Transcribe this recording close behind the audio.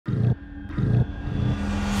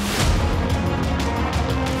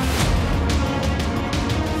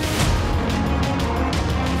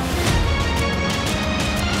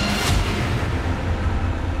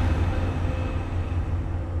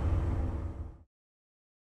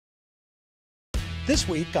This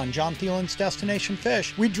week on Jon Thelen's Destination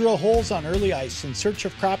Fish, we drill holes on early ice in search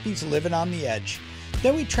of crappies living on the edge.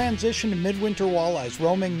 Then we transition to midwinter walleyes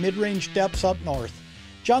roaming mid-range depths up north.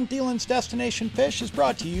 Jon Thelen's Destination Fish is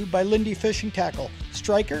brought to you by Lindy Fishing Tackle,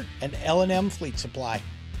 Striker, and L&M Fleet Supply.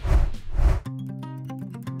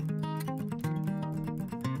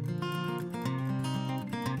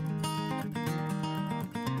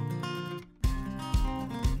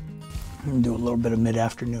 I'm going to do a little bit of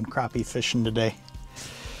mid-afternoon crappie fishing today.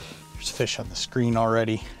 There's fish on the screen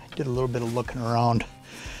already. Did a little bit of looking around.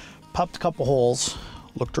 Popped a couple holes,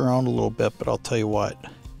 looked around a little bit, but I'll tell you what,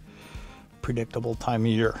 predictable time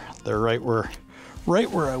of year. They're right where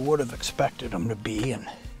I would have expected them to be, and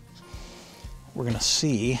we're going to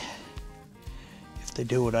see if they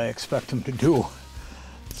do what I expect them to do.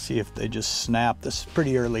 See if they just snap. This is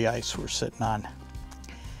pretty early ice we're sitting on.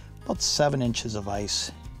 About 7 inches of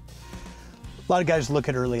ice. A lot of guys look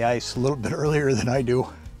at early ice a little bit earlier than I do,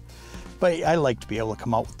 but I like to be able to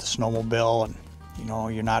come out with the snowmobile, and you know,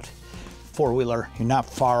 you're not four-wheeler, you're not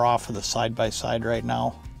far off of the side-by-side right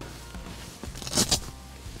now.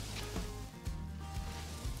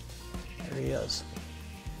 There he is.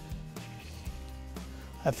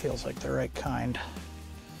 That feels like the right kind.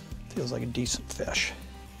 Feels like a decent fish.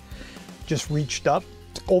 Just reached up,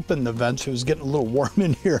 opened the vents. It was getting a little warm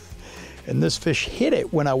in here. And this fish hit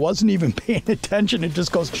it when I wasn't even paying attention. It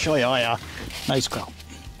just goes to show you, oh yeah, nice crop.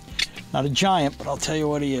 Not a giant, but I'll tell you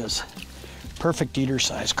what he is. Perfect eater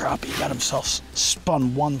size crappie. He got himself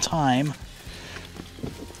spun one time.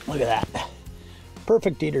 Look at that.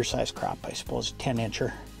 Perfect eater size crop, I suppose,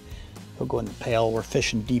 10-incher. He'll go in the pail. We're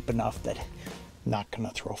fishing deep enough that I'm not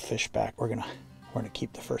gonna throw fish back. We're gonna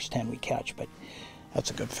keep the first 10 we catch, but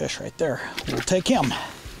that's a good fish right there. We'll take him.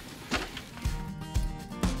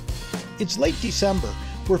 It's late December.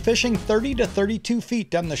 We're fishing 30 to 32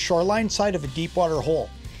 feet down the shoreline side of a deep water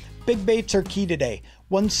hole. Big baits are key today.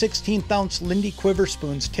 1/16 ounce Lindy quiver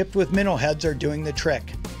spoons tipped with minnow heads are doing the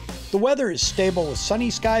trick. The weather is stable with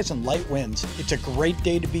sunny skies and light winds. It's a great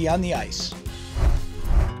day to be on the ice.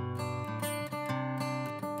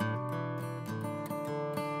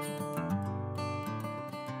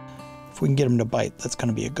 If we can get him to bite, that's going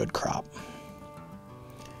to be a good crop.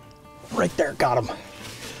 Right there, got him.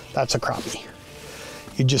 That's a crappie.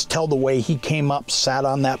 You just tell the way he came up, sat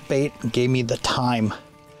on that bait, and gave me the time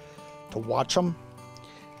to watch him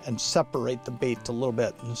and separate the bait a little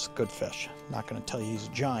bit. And it's a good fish. I'm not going to tell you he's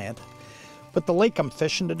a giant. But the lake I'm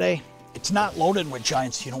fishing today, it's not loaded with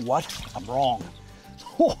giants. You know what? I'm wrong.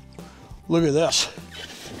 Oh, look at this.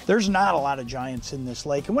 There's not a lot of giants in this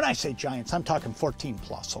lake. And when I say giants, I'm talking 14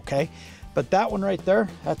 plus, okay? But that one right there,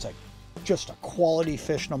 that's just a quality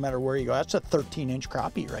fish no matter where you go. That's a 13-inch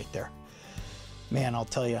crappie right there. Man, I'll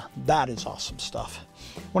tell you, that is awesome stuff.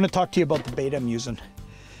 I want to talk to you about the bait I'm using,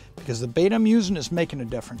 because the bait I'm using is making a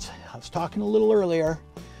difference. I was talking a little earlier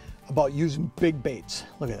about using big baits.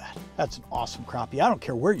 Look at that. That's an awesome crappie. I don't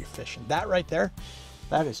care where you're fishing. That right there,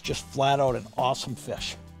 that is just flat out an awesome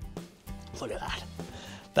fish. Look at that.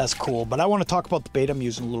 That's cool. But I want to talk about the bait I'm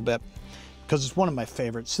using a little bit because it's one of my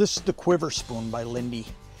favorites. This is the Quiver Spoon by Lindy.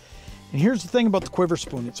 And here's the thing about the quiver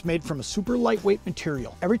spoon. It's made from a super lightweight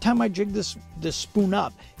material. Every time I jig this spoon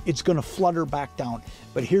up, it's gonna flutter back down.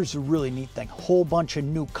 But here's the really neat thing. Whole bunch of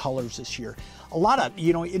new colors this year. A lot of,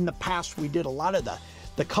 you know, in the past we did a lot of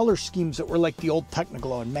the color schemes that were like the old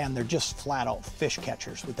Technoglow, and man, they're just flat out fish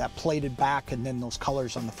catchers with that plated back and then those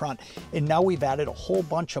colors on the front. And now we've added a whole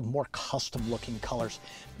bunch of more custom looking colors.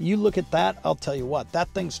 You look at that, I'll tell you what, that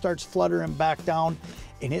thing starts fluttering back down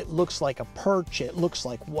and it looks like a perch. It looks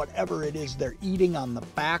like whatever it is they're eating on the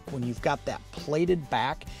back when you've got that plated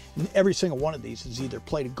back. And every single one of these is either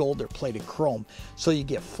plated gold or plated chrome. So you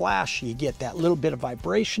get flash, you get that little bit of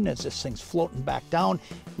vibration as this thing's floating back down.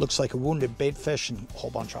 It looks like a wounded bait fish and a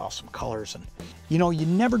whole bunch of awesome colors. And you know, you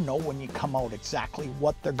never know when you come out exactly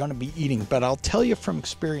what they're gonna be eating, but I'll tell you from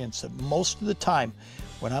experience that most of the time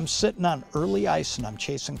when I'm sitting on early ice and I'm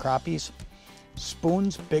chasing crappies,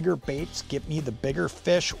 spoons, bigger baits get me the bigger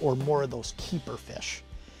fish or more of those keeper fish.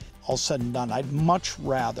 All said and done, I'd much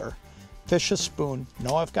rather fish a spoon,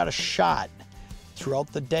 know I've got a shot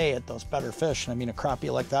throughout the day at those better fish. And I mean, a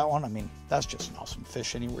crappie like that one, I mean, that's just an awesome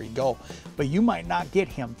fish anywhere you go. But you might not get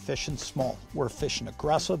him fishing small. We're fishing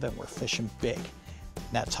aggressive and we're fishing big.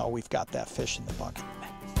 And that's how we've got that fish in the bucket.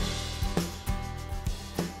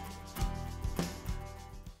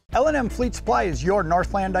 L&M Fleet Supply is your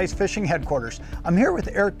Northland ice fishing headquarters. I'm here with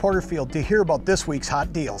Eric Porterfield to hear about this week's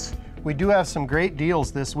hot deals. We do have some great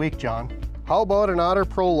deals this week, John. How about an Otter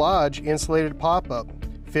Pro Lodge insulated pop-up?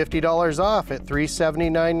 $50 off at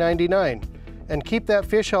 $379.99. And keep that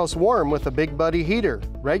fish house warm with a Big Buddy heater,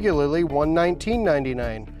 regularly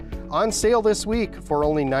 $119.99. On sale this week for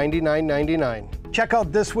only $99.99. Check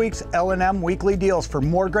out this week's L&M weekly deals for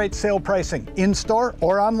more great sale pricing in-store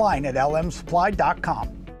or online at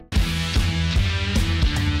lmsupply.com.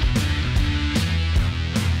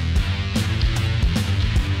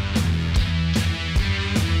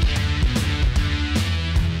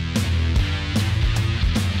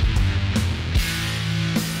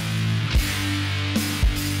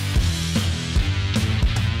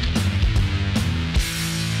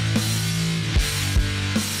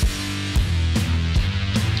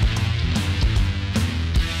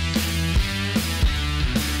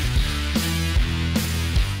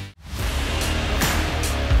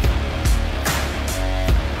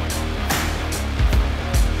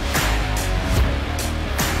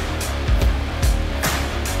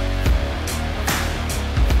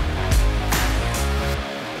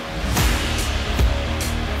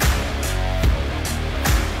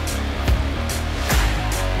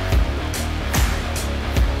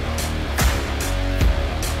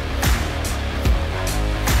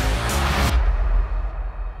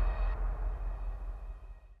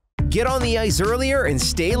 Get on the ice earlier and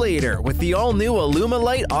stay later with the all-new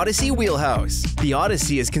Aluma-Lite Odyssey wheelhouse. The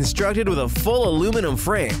Odyssey is constructed with a full aluminum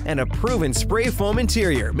frame and a proven spray foam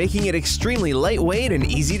interior, making it extremely lightweight and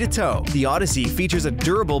easy to tow. The Odyssey features a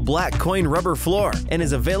durable black coin rubber floor and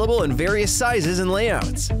is available in various sizes and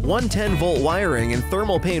layouts. 110-volt wiring and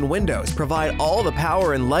thermal pane windows provide all the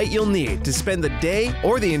power and light you'll need to spend the day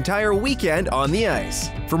or the entire weekend on the ice.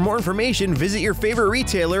 For more information, visit your favorite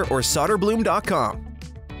retailer or solderbloom.com.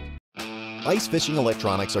 Ice fishing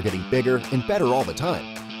electronics are getting bigger and better all the time,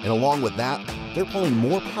 and along with that, they're pulling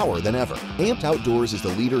more power than ever. Amped Outdoors is the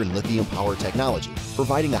leader in lithium power technology,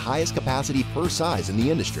 providing the highest capacity per size in the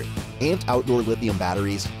industry. Amped Outdoor lithium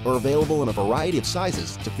batteries are available in a variety of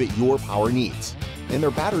sizes to fit your power needs, and their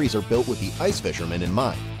batteries are built with the ice fisherman in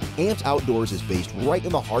mind. Amped Outdoors is based right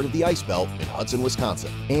in the heart of the ice belt in Hudson,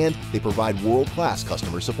 Wisconsin, and they provide world-class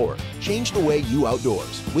customer support. Change the way you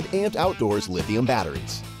outdoors with Amped Outdoors lithium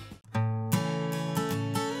batteries.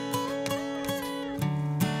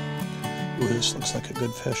 Ooh, this looks like a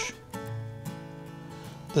good fish.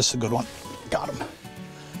 This is a good one. Got him.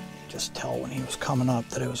 Just tell when he was coming up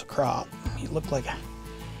that it was a crop. He looked like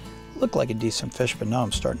a decent fish, but now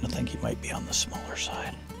I'm starting to think he might be on the smaller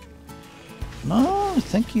side. No, I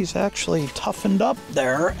think he's actually toughened up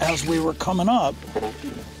there as we were coming up.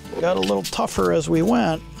 Got a little tougher as we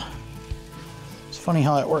went. It's funny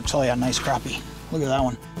how that works. Oh yeah, nice crappie. Look at that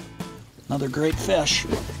one. Another great fish.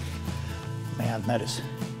 Man, that is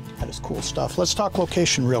cool stuff. Let's talk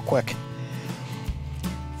location real quick.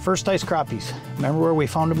 First ice crappies. Remember where we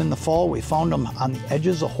found them in the fall? We found them on the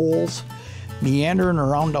edges of holes, meandering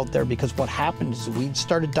around out there, because what happened is the weeds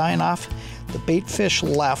started dying off, the bait fish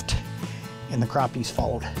left, and the crappies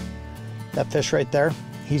followed. That fish right there,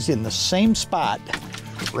 he's in the same spot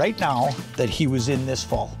right now that he was in this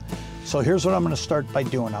fall. So here's what I'm going to start by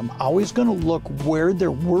doing. I'm always going to look where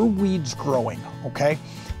there were weeds growing, okay?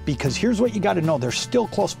 Because here's what you got to know, they're still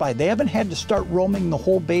close by. They haven't had to start roaming the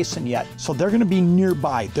whole basin yet, so they're going to be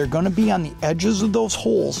nearby. They're going to be on the edges of those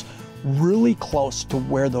holes, really close to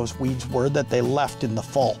where those weeds were that they left in the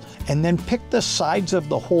fall. And then pick the sides of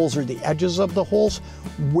the holes or the edges of the holes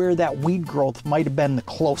where that weed growth might have been the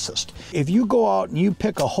closest. If you go out and you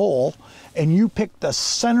pick a hole and you pick the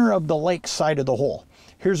center of the lake side of the hole,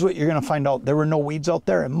 here's what you're going to find out. There were no weeds out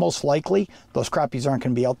there, and most likely those crappies aren't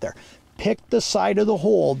going to be out there. Pick the side of the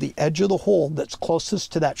hole, the edge of the hole that's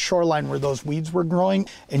closest to that shoreline where those weeds were growing,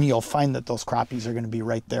 and you'll find that those crappies are going to be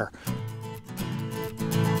right there.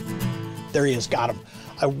 There he is, got him.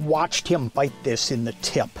 I watched him bite this in the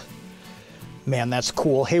tip. Man, that's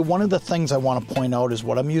cool. Hey, one of the things I want to point out is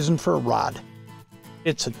what I'm using for a rod.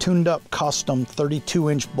 It's a tuned up custom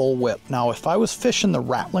 32-inch bullwhip. Now, if I was fishing the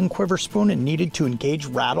rattling quiver spoon and needed to engage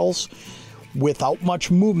rattles without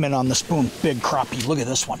much movement on the spoon, big crappie, look at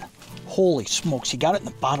this one. Holy smokes, he got it in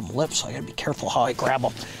the bottom lip, so I gotta be careful how I grab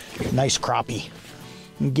him. Nice crappie.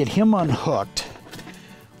 And get him unhooked.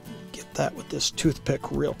 Get that with this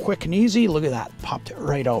toothpick real quick and easy. Look at that, popped it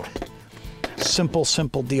right out. Simple,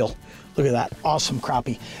 simple deal. Look at that, awesome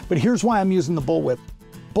crappie. But here's why I'm using the bullwhip.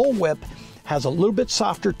 Bullwhip has a little bit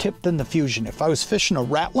softer tip than the Fusion. If I was fishing a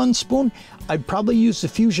rattling spoon, I'd probably use the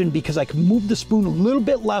Fusion because I can move the spoon a little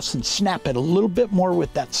bit less and snap it a little bit more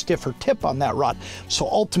with that stiffer tip on that rod. So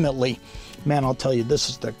ultimately, man, I'll tell you, this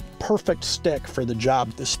is the perfect stick for the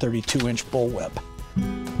job, this 32-inch bullwhip.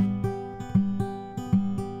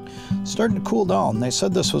 Starting to cool down. They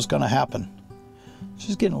said this was going to happen. It's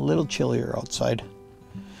just getting a little chillier outside.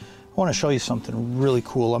 I want to show you something really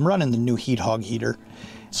cool. I'm running the new Heat Hog heater.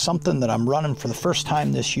 Something that I'm running for the first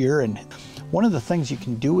time this year, and one of the things you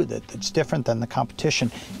can do with it that's different than the competition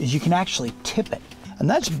is you can actually tip it. And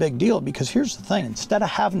that's a big deal because here's the thing, instead of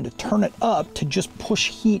having to turn it up to just push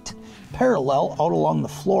heat parallel out along the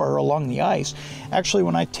floor or along the ice, actually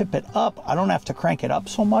when I tip it up, I don't have to crank it up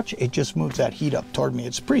so much, it just moves that heat up toward me.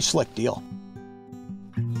 It's a pretty slick deal.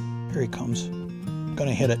 Here he comes.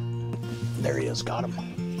 Gonna hit it. There he is, got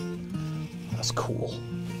him. That's cool.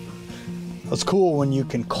 That's cool when you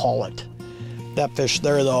can call it. That fish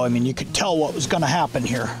there though, I mean, you could tell what was gonna happen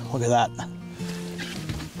here. Look at that.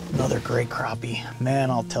 Another great crappie.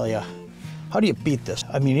 Man, I'll tell you, how do you beat this?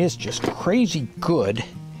 I mean, it's just crazy good,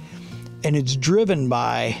 and it's driven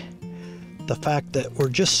by the fact that we're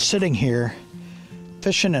just sitting here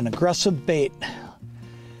fishing an aggressive bait,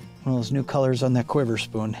 one of those new colors on that quiver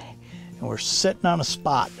spoon, and we're sitting on a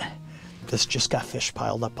spot that's just got fish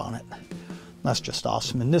piled up on it. That's just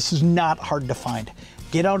awesome, and this is not hard to find.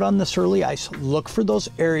 Get out on this early ice, look for those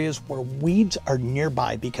areas where weeds are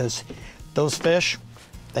nearby, because those fish,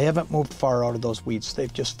 they haven't moved far out of those weeds.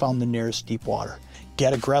 They've just found the nearest deep water.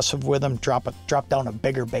 Get aggressive with them, drop down a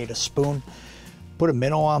bigger bait, a spoon, put a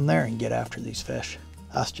minnow on there and get after these fish.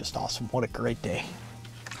 That's just awesome. What a great day.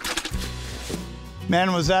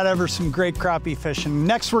 Man, was that ever some great crappie fishing.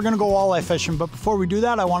 Next, we're gonna go walleye fishing, but before we do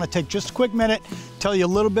that, I wanna take just a quick minute, tell you a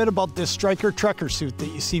little bit about this Striker Trekker suit that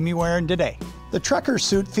you see me wearing today. The Trekker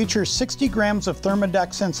suit features 60 grams of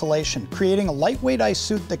Thermodex insulation, creating a lightweight ice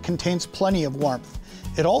suit that contains plenty of warmth.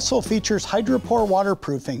 It also features hydropore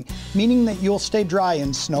waterproofing, meaning that you'll stay dry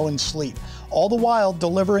in snow and sleet, all the while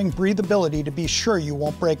delivering breathability to be sure you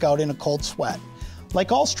won't break out in a cold sweat.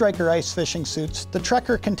 Like all Striker ice fishing suits, the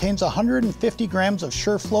Trekker contains 150 grams of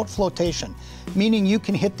SureFloat flotation, meaning you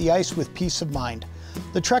can hit the ice with peace of mind.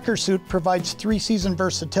 The Trekker suit provides 3-season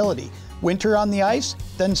versatility, winter on the ice,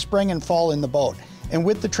 then spring and fall in the boat. And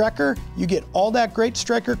with the Trekker, you get all that great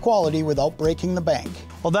Striker quality without breaking the bank.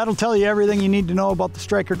 Well, that'll tell you everything you need to know about the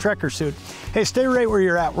Striker Trekker suit. Hey, stay right where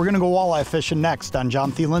you're at. We're gonna go walleye fishing next on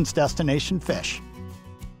Jon Thelen's Destination Fish.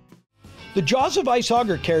 The Jaws of Ice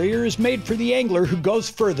auger carrier is made for the angler who goes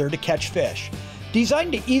further to catch fish.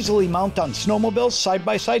 Designed to easily mount on snowmobiles,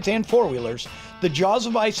 side-by-sides, and four-wheelers, the Jaws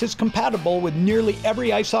of Ice is compatible with nearly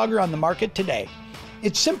every ice auger on the market today.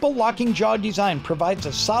 Its simple locking jaw design provides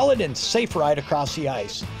a solid and safe ride across the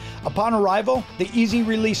ice. Upon arrival, the easy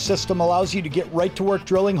release system allows you to get right to work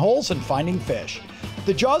drilling holes and finding fish.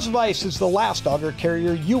 The Jaws of Ice is the last auger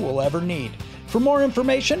carrier you will ever need. For more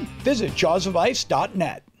information, visit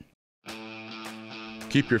jawsofice.net.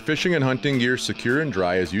 Keep your fishing and hunting gear secure and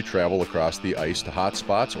dry as you travel across the ice to hot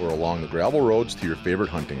spots or along the gravel roads to your favorite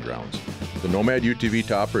hunting grounds. The Nomad UTV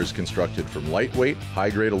topper is constructed from lightweight,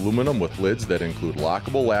 high-grade aluminum with lids that include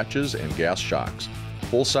lockable latches and gas shocks.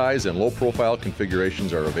 Full-size and low-profile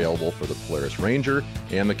configurations are available for the Polaris Ranger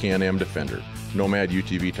and the Can-Am Defender. Nomad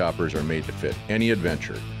UTV toppers are made to fit any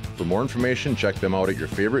adventure. For more information, check them out at your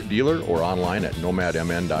favorite dealer or online at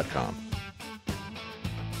nomadmn.com.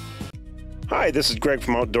 Hi, this is Greg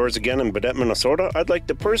from Outdoors Again in Baudette, Minnesota. I'd like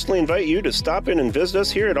to personally invite you to stop in and visit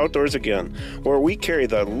us here at Outdoors Again, where we carry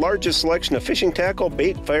the largest selection of fishing tackle,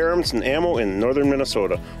 bait, firearms, and ammo in northern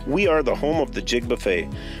Minnesota. We are the home of the Jig Buffet.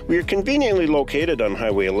 We are conveniently located on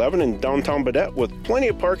Highway 11 in downtown Baudette with plenty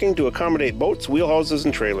of parking to accommodate boats, wheelhouses,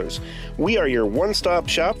 and trailers. We are your one-stop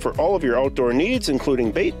shop for all of your outdoor needs,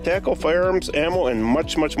 including bait, tackle, firearms, ammo, and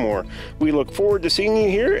much, much more. We look forward to seeing you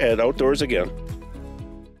here at Outdoors Again.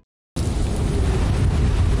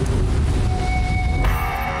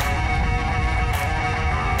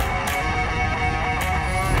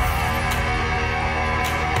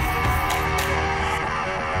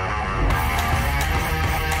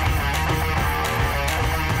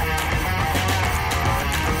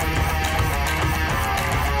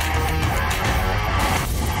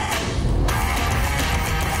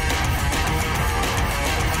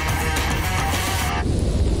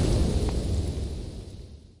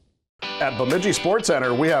 At Bemidji Sports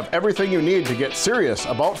Center, we have everything you need to get serious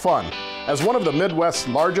about fun. As one of the Midwest's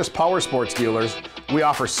largest power sports dealers, we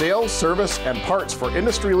offer sales, service, and parts for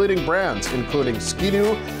industry-leading brands, including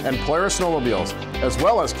Ski-Doo and Polaris snowmobiles, as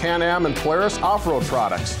well as Can-Am and Polaris off-road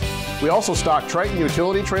products. We also stock Triton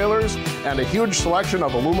utility trailers and a huge selection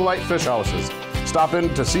of Alumilite fish houses. Stop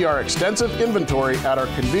in to see our extensive inventory at our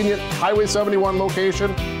convenient Highway 71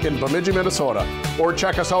 location in Bemidji, Minnesota, or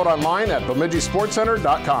check us out online at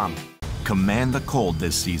BemidjiSportsCenter.com. Command the cold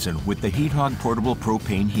this season with the Heat Hog Portable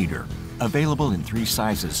Propane Heater. Available in 3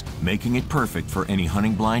 sizes, making it perfect for any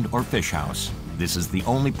hunting blind or fish house. This is the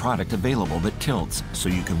only product available that tilts, so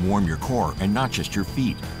you can warm your core and not just your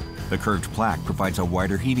feet. The curved plaque provides a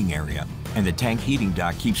wider heating area, and the tank heating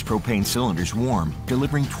dock keeps propane cylinders warm,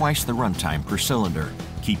 delivering twice the runtime per cylinder.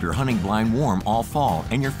 Keep your hunting blind warm all fall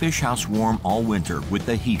and your fish house warm all winter with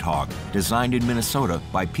the Heat Hog, designed in Minnesota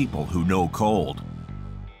by people who know cold.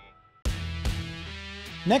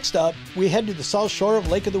 Next up, we head to the south shore of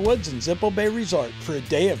Lake of the Woods and Zippel Bay Resort for a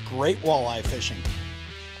day of great walleye fishing.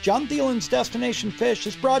 Jon Thelen's Destination Fish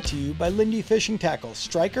is brought to you by Lindy Fishing Tackle,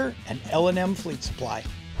 Striker, and L&M Fleet Supply.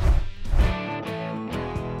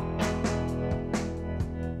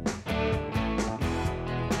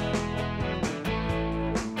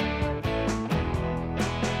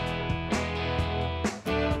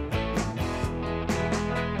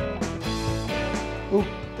 Ooh,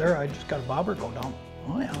 there, I just got a bobber go down.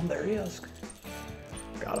 Oh yeah, there he is.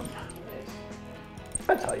 Got him.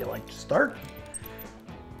 That's how you like to start.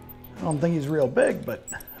 I don't think he's real big, but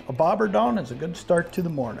a bobber down is a good start to the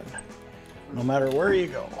morning, no matter where you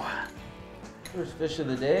go. First fish of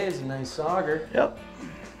the day is a nice sauger. Yep.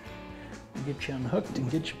 Get you unhooked and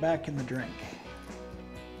get you back in the drink.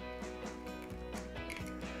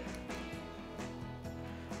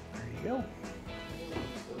 There you go.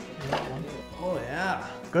 Oh yeah.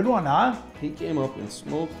 Good one, huh? He came up and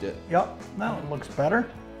smoked it. Yep, that one looks better.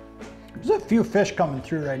 There's a few fish coming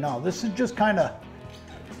through right now. This is just kind of,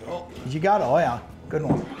 you got it, oh yeah, good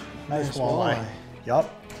one. Nice walleye. Yep.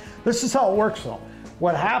 This is how it works though.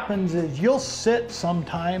 What happens is you'll sit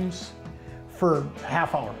sometimes for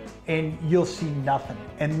half hour and you'll see nothing.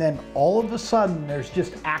 And then all of a sudden there's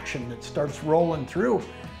just action that starts rolling through.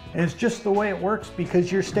 And it's just the way it works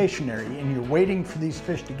because you're stationary and you're waiting for these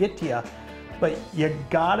fish to get to you. But you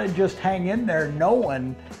gotta just hang in there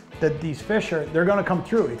knowing that these fish they're gonna come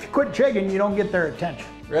through. If you quit jigging, you don't get their attention.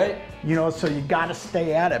 Right. You know, so you gotta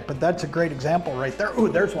stay at it. But that's a great example right there. Ooh,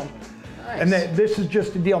 there's one. Nice. And this is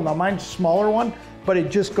just a deal. Now mine's a smaller one, but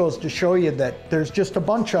it just goes to show you that there's just a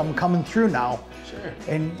bunch of them coming through now. Sure.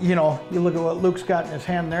 And you know, you look at what Luke's got in his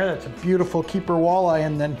hand there, that's a beautiful keeper walleye,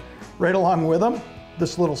 and then right along with him,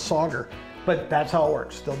 this little sauger. But that's how it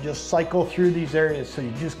works. They'll just cycle through these areas, so you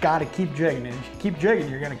just gotta keep jigging. And if you keep jigging,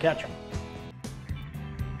 you're gonna catch them.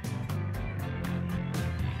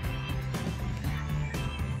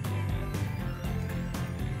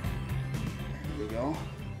 There you go.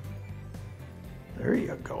 There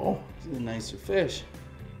you go. This is a nicer fish.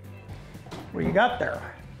 What you got there?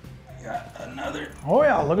 Got another. Oh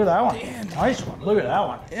yeah, look at that one. Damn. Nice one, look at that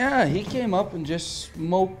one. Yeah, he came up and just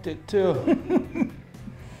smoked it too.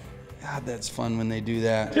 God, that's fun when they do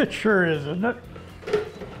that. It sure is, isn't it?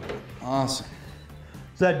 Awesome.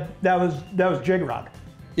 That was jig rod.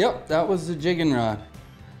 Yep, that was the jigging rod.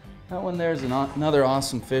 That one there's another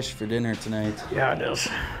awesome fish for dinner tonight. Yeah, it is.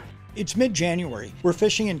 It's mid-January. We're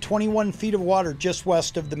fishing in 21 feet of water just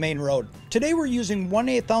west of the main road. Today we're using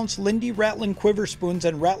 1/8 ounce Lindy Rattling quiver spoons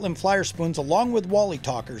and Rattling flyer spoons along with Walleye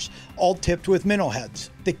talkers, all tipped with minnow heads.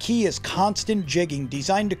 The key is constant jigging,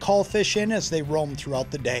 designed to call fish in as they roam throughout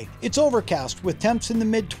the day. It's overcast with temps in the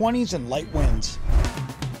mid-20s and light winds.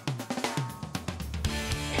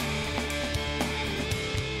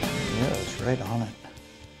 Yeah, it's right on it.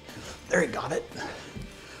 There, he got it.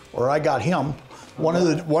 Or I got him. One of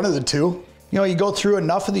the two. You know, you go through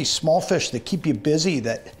enough of these small fish that keep you busy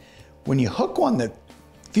that when you hook one that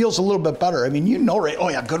feels a little bit better, I mean, you know, right? Oh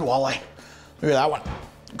yeah, good walleye. Look at that one.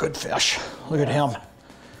 Good fish. Look at him.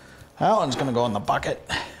 That one's gonna go in the bucket.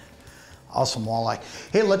 Awesome walleye.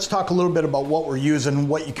 Hey, let's talk a little bit about what we're using,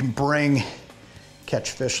 what you can bring,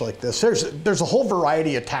 catch fish like this. There's a whole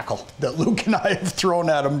variety of tackle that Luke and I have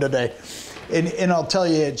thrown at them today. And I'll tell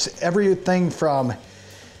you, it's everything from,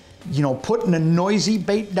 you know, putting a noisy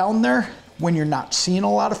bait down there when you're not seeing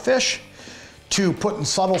a lot of fish, to putting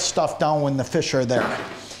subtle stuff down when the fish are there.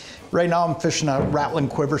 Right now I'm fishing a Rattling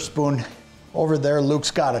quiver spoon. Over there,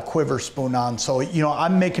 Luke's got a quiver spoon on. So, you know,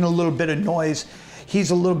 I'm making a little bit of noise.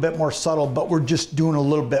 He's a little bit more subtle, but we're just doing a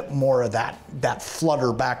little bit more of that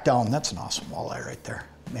flutter back down. That's an awesome walleye right there.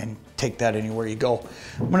 Man, take that anywhere you go.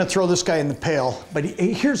 I'm gonna throw this guy in the pail, but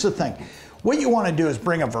here's the thing. What you wanna do is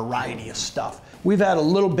bring a variety of stuff. We've had a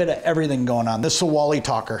little bit of everything going on. This is a Walleye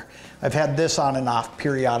talker. I've had this on and off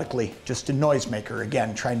periodically, just a noisemaker,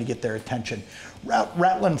 again, trying to get their attention.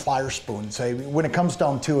 Rattling flyer spoons. When it comes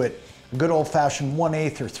down to it, a good old-fashioned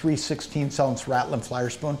 1/8 or 3/16 ounce Rattling flyer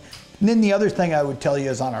spoon. And then the other thing I would tell you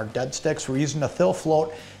is on our dead sticks, we're using a Thill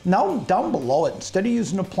float. Now down below it, instead of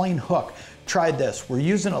using a plain hook, try this. We're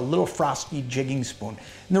using a little frosty jigging spoon.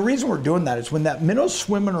 And the reason we're doing that is when that minnow's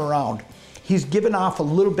swimming around, he's giving off a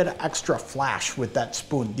little bit of extra flash with that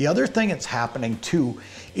spoon. The other thing that's happening too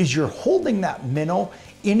is you're holding that minnow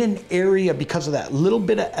in an area because of that little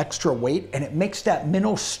bit of extra weight, and it makes that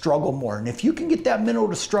minnow struggle more. And if you can get that minnow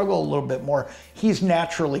to struggle a little bit more, he's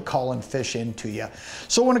naturally calling fish into you.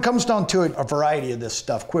 So when it comes down to it, a variety of this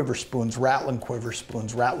stuff, quiver spoons, rattling quiver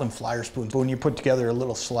spoons, rattling flyer spoons, when you put together a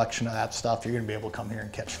little selection of that stuff, you're gonna be able to come here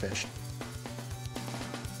and catch fish.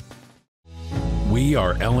 We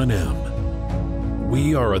are L&M.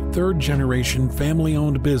 We are a third-generation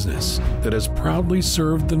family-owned business that has proudly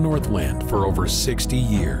served the Northland for over 60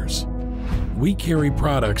 years. We carry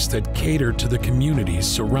products that cater to the communities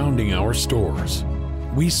surrounding our stores.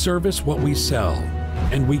 We service what we sell,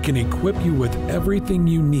 and we can equip you with everything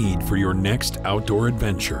you need for your next outdoor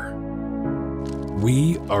adventure.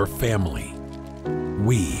 We are family.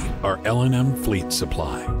 We are L&M Fleet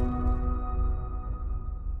Supply.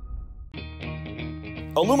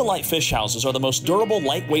 Alumilite fish houses are the most durable,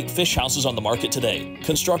 lightweight fish houses on the market today.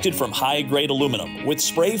 Constructed from high-grade aluminum with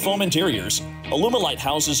spray foam interiors, Alumilite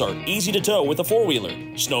houses are easy to tow with a four-wheeler,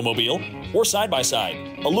 snowmobile, or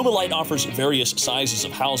side-by-side. Alumilite offers various sizes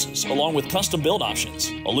of houses, along with custom-build options.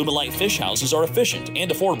 Alumilite fish houses are efficient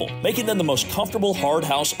and affordable, making them the most comfortable hard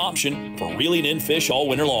house option for reeling in fish all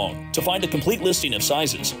winter long. To find a complete listing of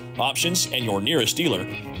sizes, options, and your nearest dealer,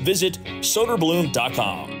 visit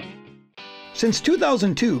soderbloom.com. Since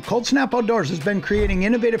 2002, Cold Snap Outdoors has been creating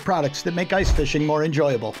innovative products that make ice fishing more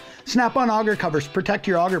enjoyable. Snap-on auger covers protect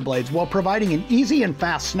your auger blades while providing an easy and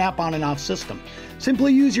fast snap-on and off system.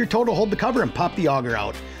 Simply use your toe to hold the cover and pop the auger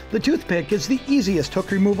out. The toothpick is the easiest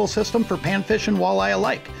hook removal system for panfish and walleye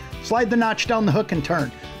alike. Slide the notch down the hook and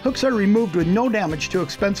turn. Hooks are removed with no damage to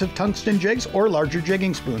expensive tungsten jigs or larger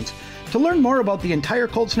jigging spoons. To learn more about the entire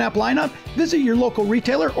Cold Snap lineup, visit your local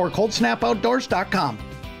retailer or coldsnapoutdoors.com.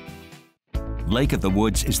 Lake of the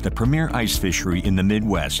Woods is the premier ice fishery in the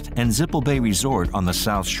Midwest, and Zippel Bay Resort on the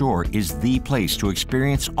South Shore is the place to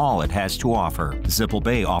experience all it has to offer. Zippel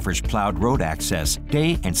Bay offers plowed road access,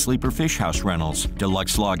 day and sleeper fish house rentals,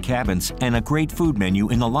 deluxe log cabins, and a great food menu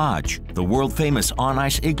in the lodge. The world-famous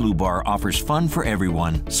on-ice igloo bar offers fun for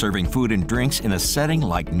everyone, serving food and drinks in a setting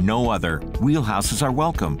like no other. Wheelhouses are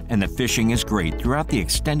welcome, and the fishing is great throughout the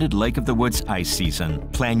extended Lake of the Woods ice season.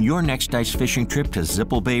 Plan your next ice fishing trip to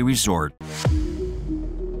Zippel Bay Resort.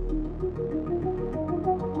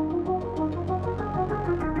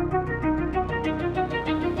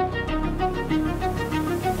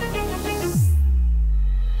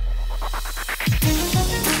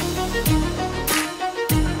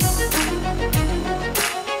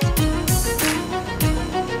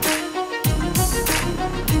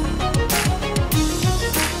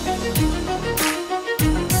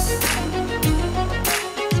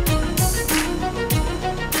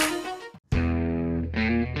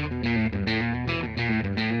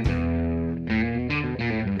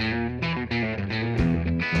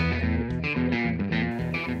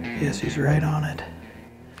 Yes, he's right on it.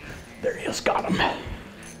 There he is, got him.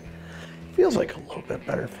 Feels like a little bit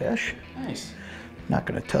better fish. Nice. Not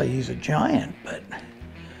gonna tell you he's a giant, but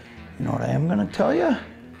you know what I am gonna tell you?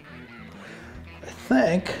 I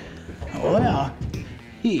think, oh yeah,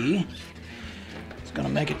 he is gonna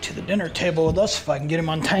make it to the dinner table with us if I can get him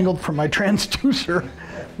untangled from my transducer.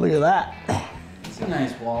 Look at that. It's a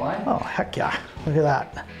nice walleye. Oh, heck yeah, look at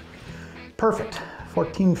that. Perfect,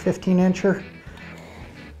 14, 15 incher.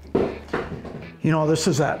 You know, this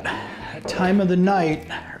is that time of the night,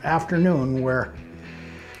 or afternoon, where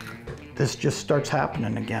this just starts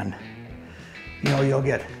happening again. You know, you'll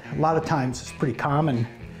get, a lot of times it's pretty common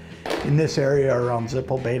in this area around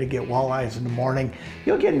Zippel Bay to get walleyes in the morning.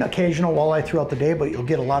 You'll get an occasional walleye throughout the day, but you'll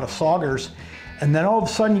get a lot of saugers. And then all of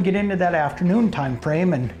a sudden you get into that afternoon time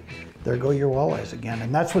frame and there go your walleyes again.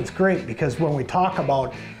 And that's what's great, because when we talk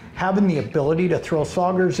about having the ability to throw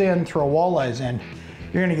saugers in, throw walleyes in,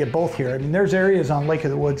 you're gonna get both here. I mean, there's areas on Lake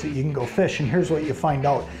of the Woods that you can go fish, and here's what you find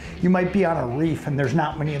out. You might be on a reef and there's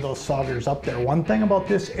not many of those saugers up there. One thing about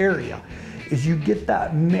this area is you get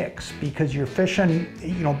that mix because you're fishing,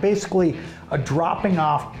 you know, basically a dropping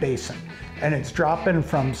off basin. And it's dropping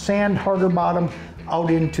from sand, harder bottom,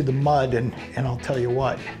 out into the mud, and I'll tell you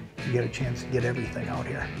what, you get a chance to get everything out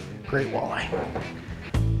here. Great walleye.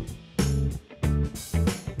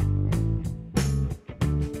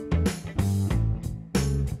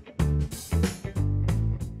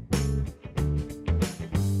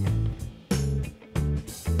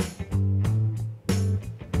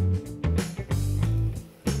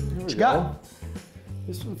 What you got?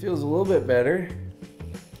 This one feels a little bit better.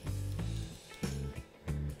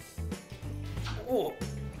 Oh,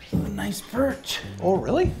 a nice perch. Oh,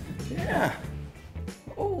 really? Yeah.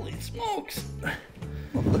 Holy smokes.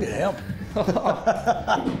 Oh, look at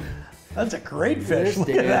him. That's a great fish. There's Look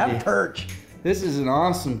at Dandy. that perch. This is an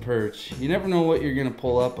awesome perch. You never know what you're gonna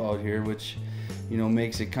pull up out here, which, you know,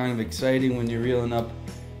 makes it kind of exciting when you're reeling up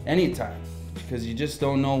anytime, because you just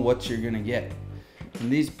don't know what you're gonna get.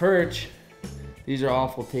 And these perch, these are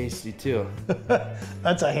awful tasty too.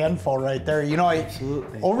 That's a handful right there. You know,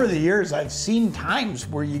 Absolutely. Over the years, I've seen times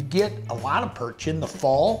where you get a lot of perch in the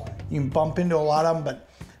fall. You can bump into a lot of them, but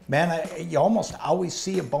man, you almost always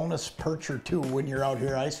see a bonus perch or two when you're out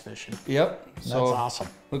here ice fishing. Yep. That's awesome.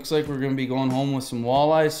 Looks like we're gonna be going home with some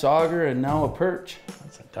walleye, sauger, and now a perch.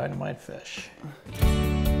 That's a dynamite fish.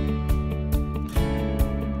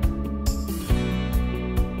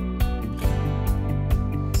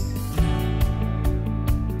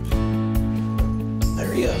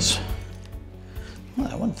 There he is. Well,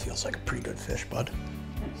 that one feels like a pretty good fish, bud.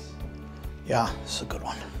 Yeah, this is a good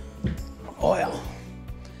one. Oh yeah.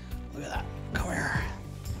 Look at that. Come here.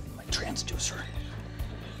 My transducer.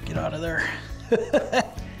 Get out of there.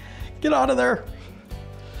 Get out of there.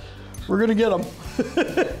 We're gonna get him.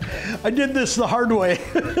 I did this the hard way.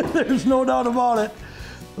 There's no doubt about it.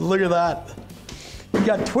 Look at that. He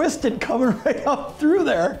got twisted coming right up through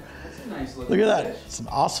there. That's a nice Look looking at that. fish. It's an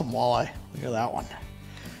awesome walleye. Look at that one.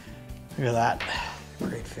 Look at that.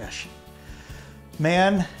 Great fish.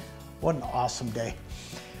 Man, what an awesome day.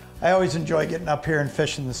 I always enjoy getting up here and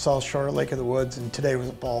fishing the South Shore Lake of the Woods, and today was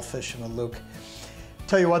a ball fishing with Luke.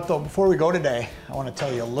 Tell you what though, before we go today, I want to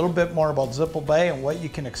tell you a little bit more about Zippel Bay and what you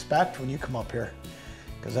can expect when you come up here,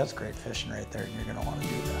 because that's great fishing right there, and you're going to want to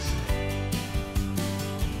do this.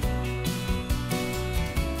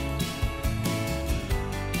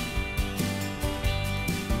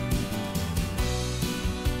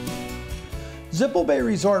 Zippel Bay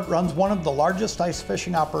Resort runs one of the largest ice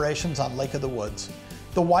fishing operations on Lake of the Woods.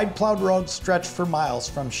 The wide plowed roads stretch for miles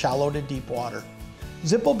from shallow to deep water.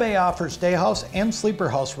 Zippel Bay offers day house and sleeper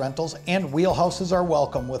house rentals, and wheelhouses are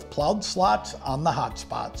welcome with plowed slots on the hot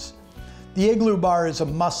spots. The Igloo Bar is a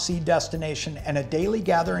must-see destination and a daily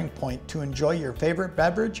gathering point to enjoy your favorite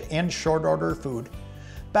beverage and short order food.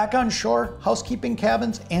 Back on shore, housekeeping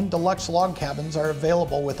cabins and deluxe log cabins are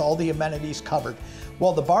available with all the amenities covered,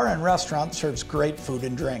 while the bar and restaurant serves great food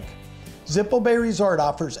and drink. Zippel Bay Resort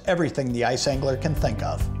offers everything the ice angler can think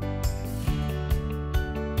of.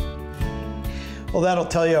 Well, that'll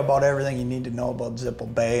tell you about everything you need to know about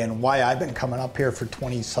Zippel Bay and why I've been coming up here for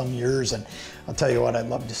 20-some years, and I'll tell you what, I'd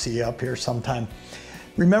love to see you up here sometime.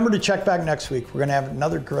 Remember to check back next week. We're gonna have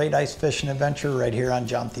another great ice fishing adventure right here on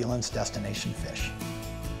Jon Thelen's Destination Fish.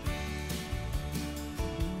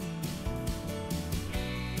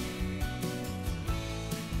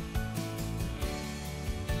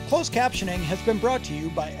 Closed captioning has been brought to you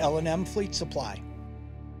by L&M Fleet Supply.